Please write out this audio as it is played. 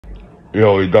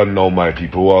Yo, you don't know my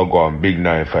people. Well, go on, big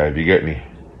 9-5, you get me?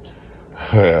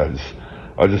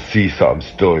 I just see something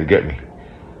still, you get me?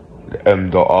 The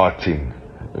M.R thing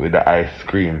with the ice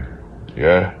cream,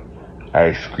 yeah?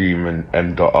 Ice cream and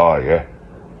M.R, yeah?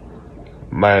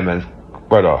 My man's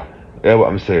brother, hear what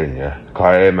I'm saying, yeah?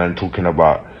 Cause I hear man talking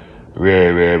about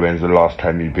rare, when's the last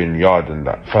time you been yard and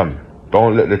that, fam.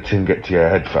 Don't let the thing get to your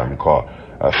head, fam, cause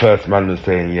at first man was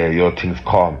saying, yeah, your thing's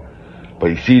calm. But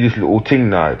you see this little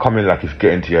thing now, coming like it's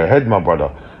getting to your head, my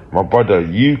brother. My brother,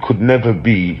 you could never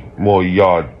be more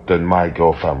yard than my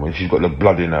girl, fam, when she's got the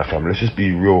blood in her, fam. Let's just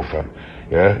be real, fam.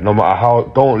 Yeah? No matter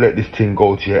how, don't let this thing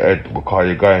go to your head because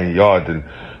you're going yard and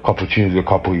couple tunes with a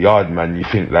couple yard, man. You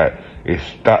think like, it's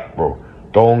that, bro.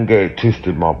 Don't get it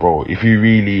twisted, my bro. If you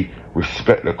really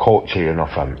respect the culture, you know,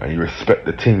 fam, and you respect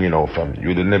the thing, you know, fam, you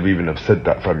would have never even have said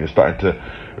that, fam. You're starting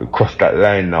to cross that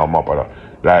line now, my brother.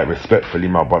 Like, respectfully,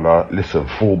 my brother, listen,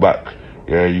 fall back.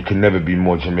 Yeah, you can never be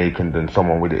more Jamaican than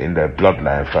someone with it in their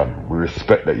bloodline, fam. We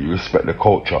respect that, you respect the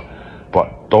culture.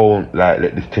 But don't, like,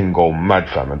 let this thing go mad,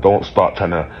 fam. And don't start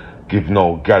trying to give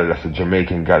no gal that's a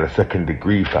Jamaican gal a second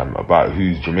degree, fam, about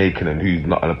who's Jamaican and who's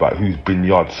not, and about who's been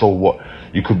yard. So what?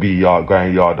 You could be yard,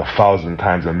 going yard 1,000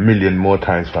 times, 1,000,000 more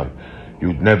times, fam.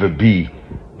 You'd never be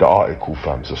the article,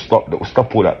 fam. So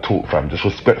stop all that talk, fam. Just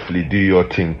respectfully do your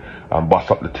thing and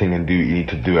bust up the thing and do what you need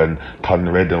to do and turn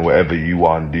red and whatever you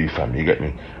want to do, fam. You get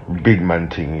me? Big man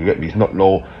thing, you get me? It's not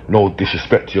no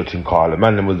disrespect to your thing, Carl. The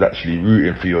man was actually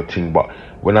rooting for your thing, but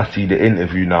when I see the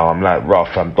interview now, I'm like, rah,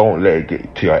 fam, don't let it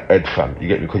get to your head, fam. You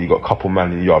get me? Because you got a couple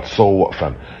man in the yard, so what,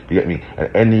 fam? You get me?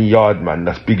 And any yard man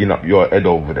that's bigging up your head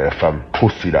over there, fam,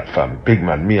 pussy that, fam. Big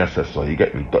man, me I said so, you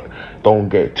get me? Don't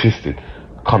get it twisted.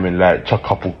 Coming like, chuck a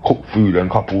couple cooked food and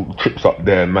couple chips up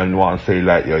there, man, want to say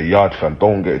like, your yard, fam.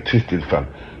 Don't get it twisted, fam.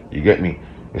 You get me?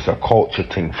 It's a culture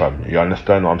thing, fam. You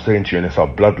understand what I'm saying to you? And it's a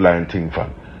bloodline thing,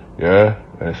 fam. Yeah?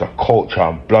 And it's a culture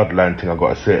and bloodline thing. I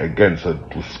gotta say it again. So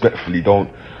respectfully,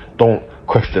 don't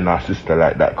question our sister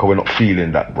like that, cause we're not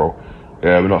feeling that, bro.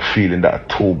 Yeah, we're not feeling that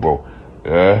at all, bro.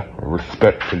 Yeah?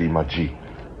 Respectfully, my G.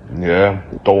 Yeah?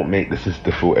 Don't make the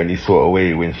sister feel any sort of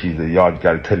way when she's a yard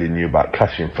gal telling you about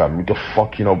clashing, fam. What the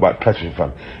fuck you know about clashing,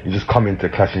 fam? You just come into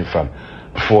clashing, fam.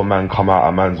 Before man come out,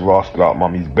 a man's rascal out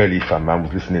mummy's belly, fam. Man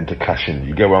was listening to clashing.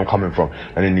 You get where I'm coming from?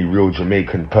 And any real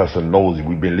Jamaican person knows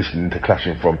we've been listening to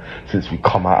clashing from since we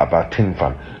come out of our ting,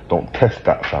 fam. Don't test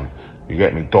that, fam. You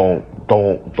get me? Don't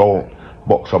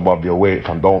box above your weight,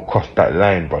 fam. Don't cross that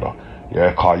line, brother.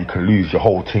 Yeah, car, you can lose your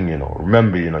whole thing, you know.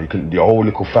 Remember, you know, your whole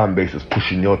little fan base is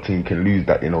pushing your thing, you can lose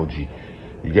that, you know, G.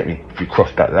 You get me? If you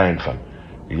cross that line, fam.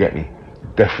 You get me?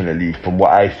 Definitely, from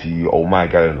what I see, you owe my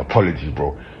gal an apology,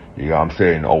 bro. You know what I'm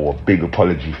saying? Oh, a big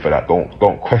apology for that.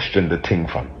 Don't question the thing,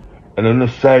 fam. And on the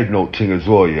side note thing as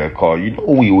well, yeah, car, you know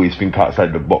we always think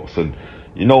outside the box, and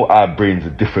you know our brain's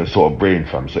a different sort of brain,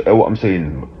 fam. So what I'm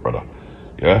saying, brother,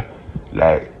 yeah?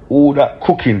 Like, all that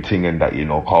cooking thing and that, you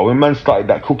know, Carl. When man started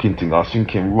that cooking thing, I was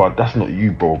thinking, right, that's not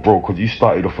you, bro, because you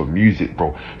started off of music,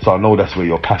 bro. So I know that's where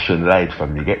your passion lied,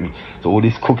 fam, you get me? So all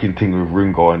this cooking thing with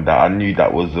Ringo and that, I knew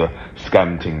that was a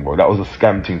scam thing, bro. That was a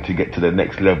scam thing to get to the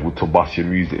next level to bust your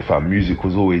music, fam. Music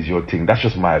was always your thing. That's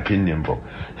just my opinion, bro.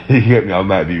 You get me? I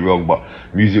might be wrong, but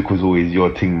music was always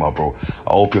your thing, my bro.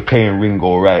 I hope you're paying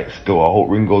Ringo right still. I hope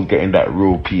Ringo's getting that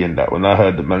real P and that. When I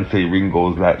heard the man say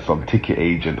Ringo's like some ticket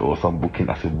agent or some booking,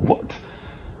 I said, what?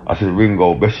 I said,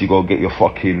 Ringo, best you go get your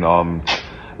fucking,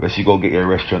 best you go get your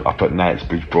restaurant up at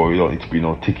Knightsbridge, bro. You don't need to be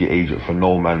no ticket agent for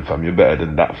no man, fam. You're better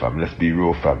than that, fam. Let's be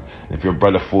real, fam. If your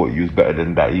brother thought you was better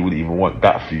than that, he wouldn't even want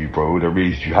that for you, bro. He would have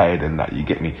raised you higher than that, you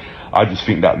get me? I just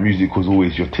think that music was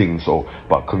always your thing, so,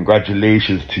 but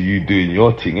congratulations to you doing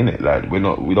your thing, innit? Like,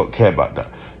 we don't care about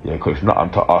that. Yeah, cause it's not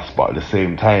unto us, but at the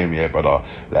same time, yeah, brother,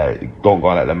 like, don't go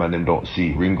on like the man them don't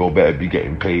see. Ringo better be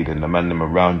getting paid and the man them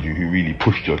around you who really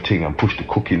pushed your thing and pushed the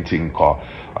cooking thing, car.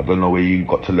 I don't know where you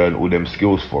got to learn all them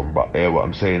skills from, but yeah, what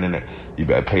I'm saying, innit? You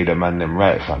better pay the man them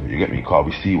right, fam. You get me, car?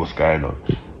 We see what's going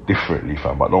on differently,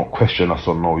 fam, but don't question us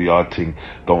on no yard thing.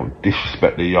 Don't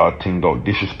disrespect the yard thing. Don't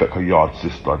disrespect a yard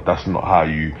sister. That's not how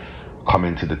you come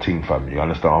into the thing, fam. You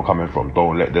understand where I'm coming from?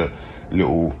 Don't let the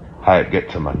little hype get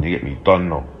to man, you get me? Done,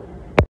 no.